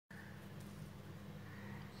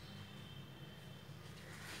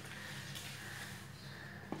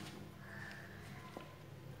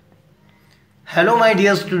Hello my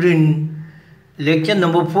dear student, lecture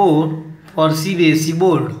number 4 for CBSE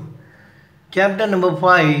board. Chapter number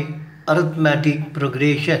 5, Arithmetic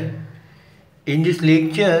Progression. In this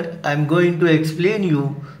lecture, I am going to explain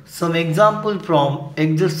you some example from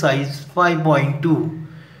exercise 5.2,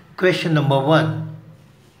 question number 1.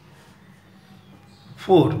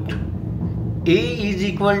 Fourth, A is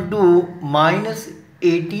equal to minus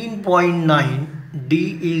 18.9,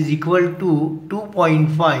 D is equal to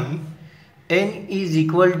 2.5, N is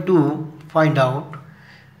equal to, find out,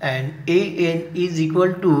 and AN is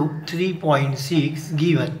equal to 3.6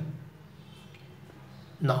 given.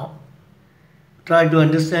 Now, try to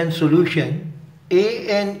understand solution.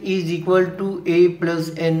 AN is equal to A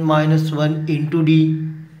plus N minus 1 into D.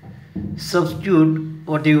 Substitute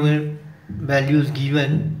whatever values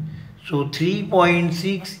given. So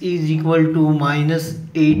 3.6 is equal to minus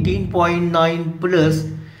 18.9 plus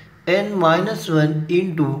N minus 1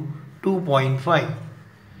 into 2.5.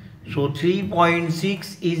 So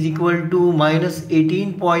 3.6 is equal to minus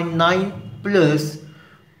 18.9 plus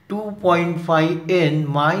 2.5n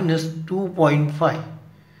minus 2.5,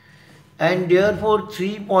 and therefore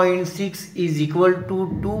 3.6 is equal to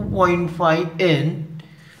 2.5n,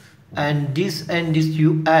 and this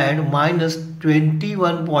you add minus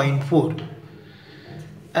 21.4,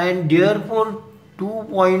 and therefore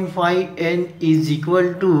 2.5n is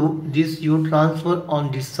equal to, this you transfer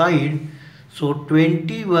on this side, so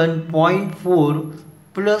 21.4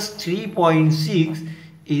 plus 3.6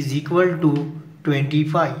 is equal to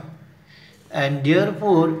 25, and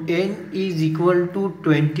therefore n is equal to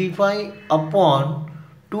 25 upon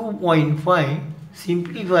 2.5.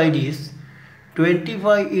 Simplify this,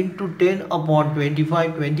 25 into 10 upon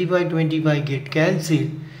 25, 25 get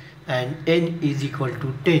cancelled, and n is equal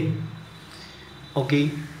to 10.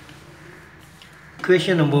 Okay,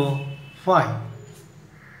 question number 5.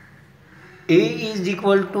 A is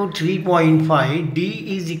equal to 3.5,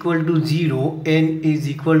 D is equal to 0, N is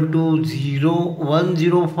equal to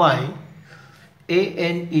 105,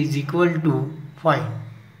 AN is equal to 5.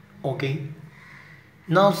 Okay.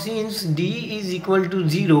 Now since D is equal to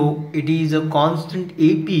 0, it is a constant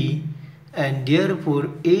AP, and therefore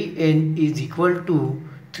AN is equal to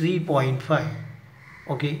 3.5.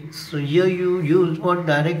 Okay, so here you use what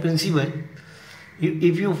direct principle.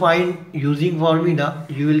 If you find using formula,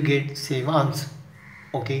 you will get same answer.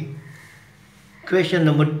 Okay. Question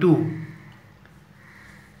number 2.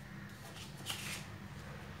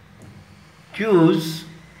 Choose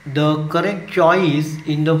the correct choice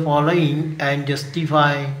in the following and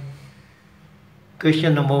justify.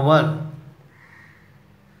 Question number 1.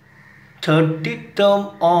 30th term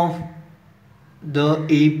of the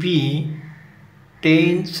AP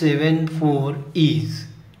 1074 is.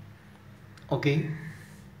 Okay,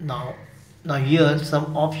 now here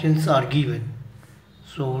some options are given,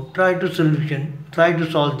 so try to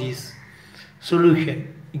solve this. Solution: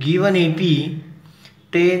 given AP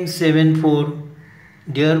 1074,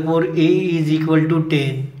 therefore A is equal to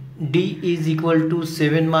 10, D is equal to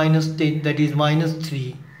 7 minus 10, that is minus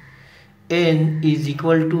 3, N is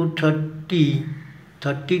equal to 30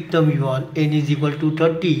 term you want, N is equal to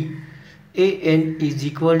 30, AN is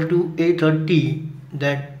equal to A30,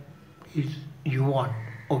 that is you want.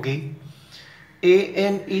 Okay,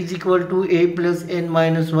 AN is equal to A plus N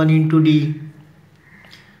minus 1 into D.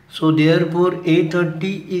 So therefore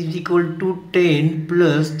A30 is equal to 10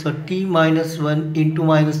 plus 30 minus 1 into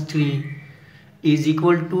minus 3 is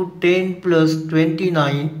equal to 10 plus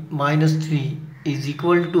 29 minus 3 is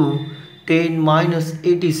equal to 10 minus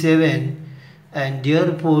 87, and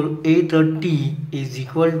therefore A30 is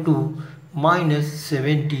equal to minus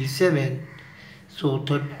 77. So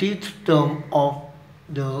 30th term of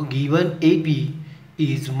the given AP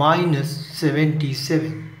is minus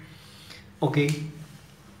 77. Okay.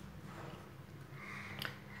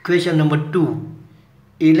 Question number 2.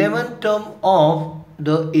 11th term of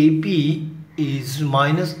the AP is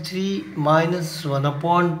minus 3 minus 1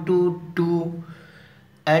 upon 2,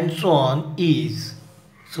 and so on is.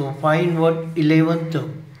 So find what 11th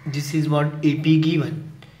term. This is what AP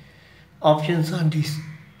given. Options are this.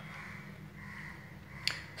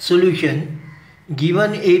 Solution: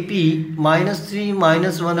 given AP minus 3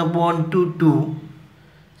 minus 1 upon 2.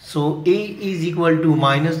 So A is equal to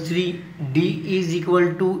minus 3, D is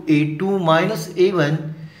equal to A2 minus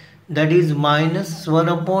A1, that is minus 1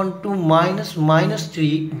 upon 2 minus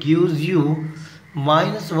 3 gives you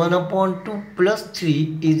minus 1 upon 2 plus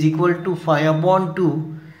 3 is equal to 5 upon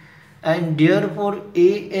 2, and therefore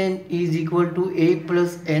AN is equal to A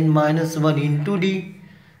plus N minus 1 into D.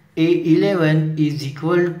 A11 is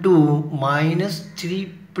equal to minus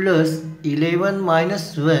 3 plus 11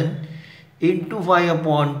 minus 1 into 5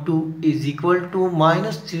 upon 2 is equal to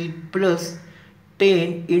minus 3 plus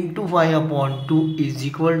 10 into 5 upon 2 is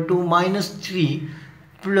equal to minus 3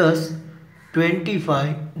 plus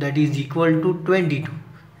 25, that is equal to 22,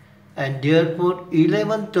 and therefore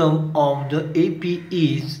 11th term of the AP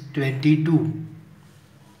is 22.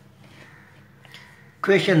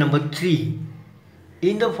 Question number 3.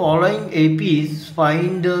 In the following APs,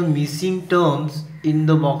 find the missing terms in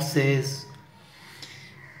the boxes.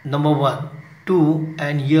 Number 1, 2,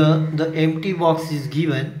 and here the empty box is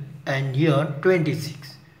given, and here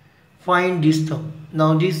 26. Find this term.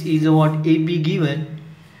 Now this is what AP given.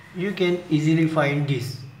 You can easily find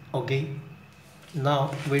this. Okay.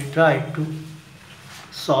 Now we'll try to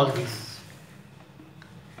solve this.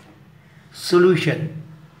 Solution.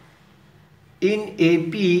 In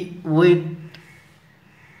AP with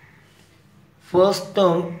first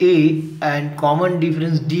term A and common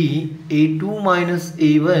difference D, A2 minus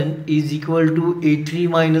A1 is equal to A3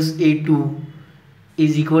 minus A2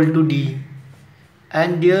 is equal to D,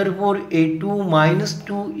 and therefore A2 minus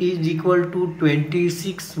 2 is equal to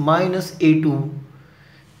 26 minus A2,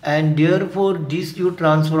 and therefore this you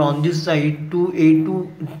transfer on this side to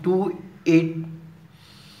A2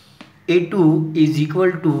 is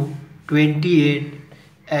equal to 28,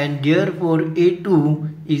 and therefore A2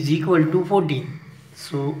 is equal to 14.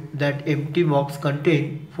 So that empty box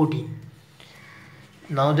contains 14.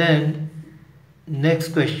 Now then,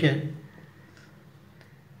 next question.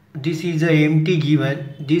 This is a empty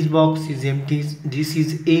given. This box is empty. This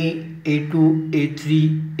is A, A2,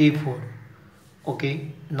 A3, A4.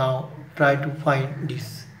 Okay. Now try to find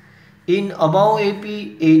this. In above AP,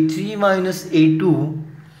 A3 minus A2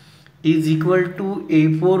 is equal to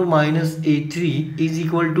A4 minus A3 is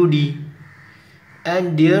equal to D,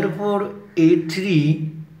 and therefore A3,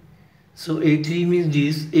 so A3 means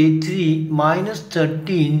this, A3 minus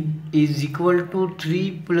 13 is equal to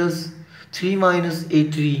 3 plus 3 minus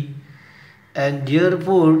A3, and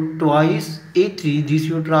therefore twice A3, this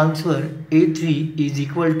you transfer, A3 is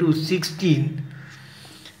equal to 16,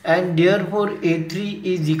 and therefore A3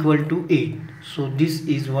 is equal to 8. So this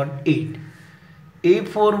is what 8.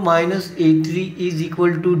 A4 minus A3 is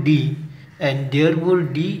equal to D, and therefore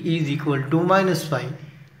D is equal to minus 5,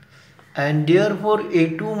 and therefore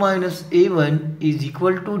A2 minus A1 is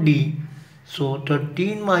equal to D. So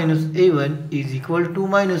 13 minus A1 is equal to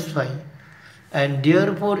minus 5, and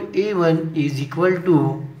therefore A1 is equal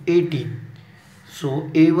to 18. So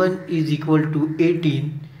A1 is equal to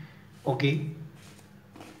 18. Okay.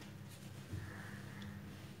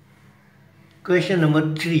 Question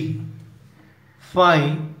number 3.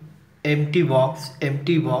 Find empty box, and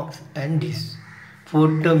this.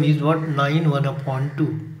 Fourth term is what? 9 1 upon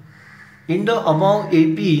 2. In the above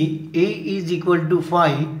AP, A is equal to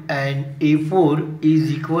 5 and A4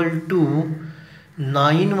 is equal to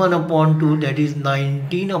 9 1 upon 2, that is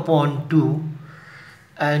 19 upon 2,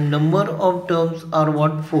 and number of terms are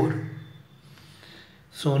what? 4.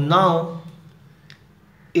 So now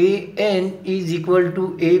AN is equal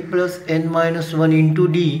to A plus N minus 1 into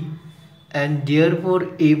D, and therefore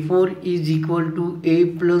A4 is equal to A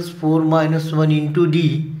plus 4 minus 1 into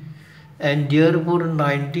D, and therefore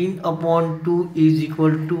 19 upon 2 is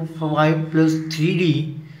equal to 5 plus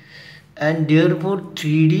 3D, and therefore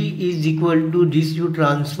 3D is equal to this you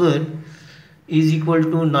transfer is equal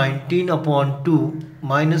to 19 upon 2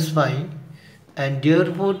 minus 5, and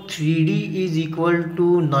therefore 3D is equal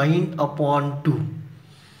to 9 upon 2.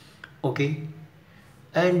 Okay,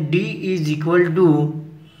 and D is equal to,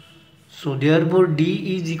 so therefore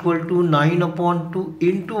D is equal to 9 upon 2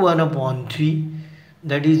 into 1 upon 3,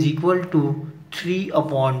 that is equal to 3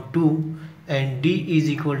 upon 2, and D is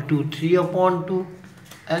equal to 3 upon 2,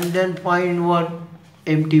 and then find what?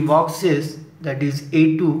 Empty boxes, that is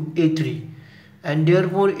A2, A3, and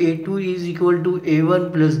therefore A2 is equal to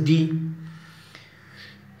A1 plus D,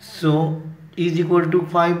 so is equal to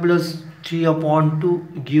 5 plus 3 upon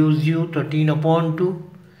 2 gives you 13 upon 2,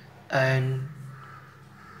 and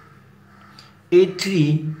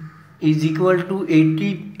A3 is equal to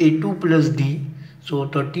A2 plus D, so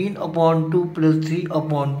 13 upon 2 plus 3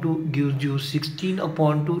 upon 2 gives you 16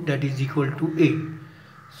 upon 2, that is equal to 8.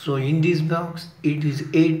 So in this box it is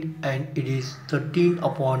 8 and it is 13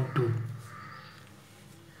 upon 2.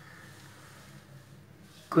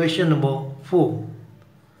 Question number 4.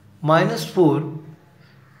 Minus 4,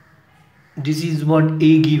 this is what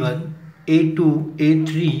A given, A2,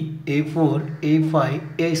 A3, A4,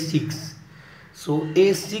 A5, A6. So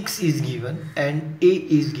A6 is given and A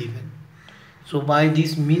is given. So by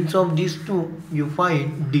this means of these two you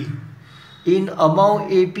find D. In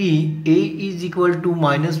above AP, A is equal to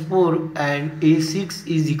 -4 and A6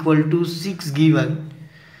 is equal to 6 given,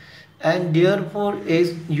 and therefore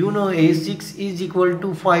A6 is equal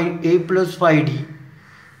to 5 A plus 5D,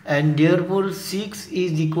 and therefore 6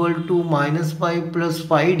 is equal to -5 plus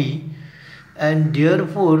 5D, and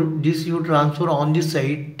therefore this you transfer on this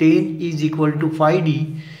side. 10 is equal to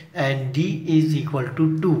 5D and D is equal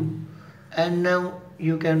to 2, and now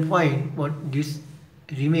you can find what this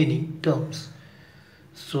remaining terms.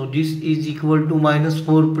 So this is equal to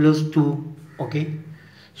 -4 plus 2. Okay,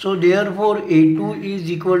 so therefore A2 is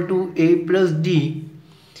equal to A plus D,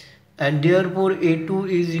 and therefore A2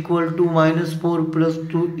 is equal to -4 plus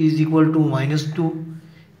 2 is equal to -2.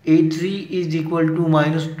 A3 is equal to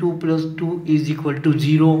 -2 plus 2 is equal to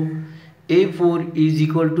 0. A4 is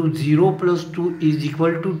equal to 0 plus 2 is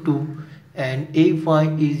equal to 2, and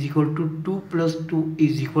A5 is equal to 2 plus 2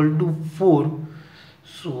 is equal to 4.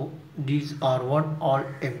 So these are what all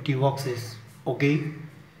empty boxes. Okay,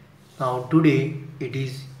 now today it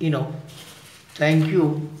is enough. Thank you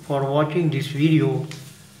for watching this video.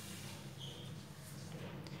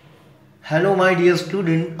 Hello my dear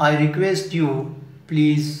student, I request you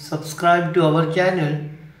please subscribe to our channel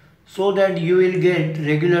so that you will get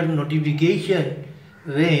regular notification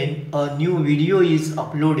when a new video is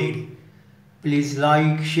uploaded. Please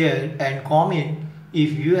like, share and comment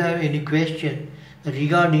if you have any question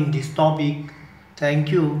regarding this topic.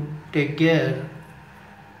 Thank you. Take care.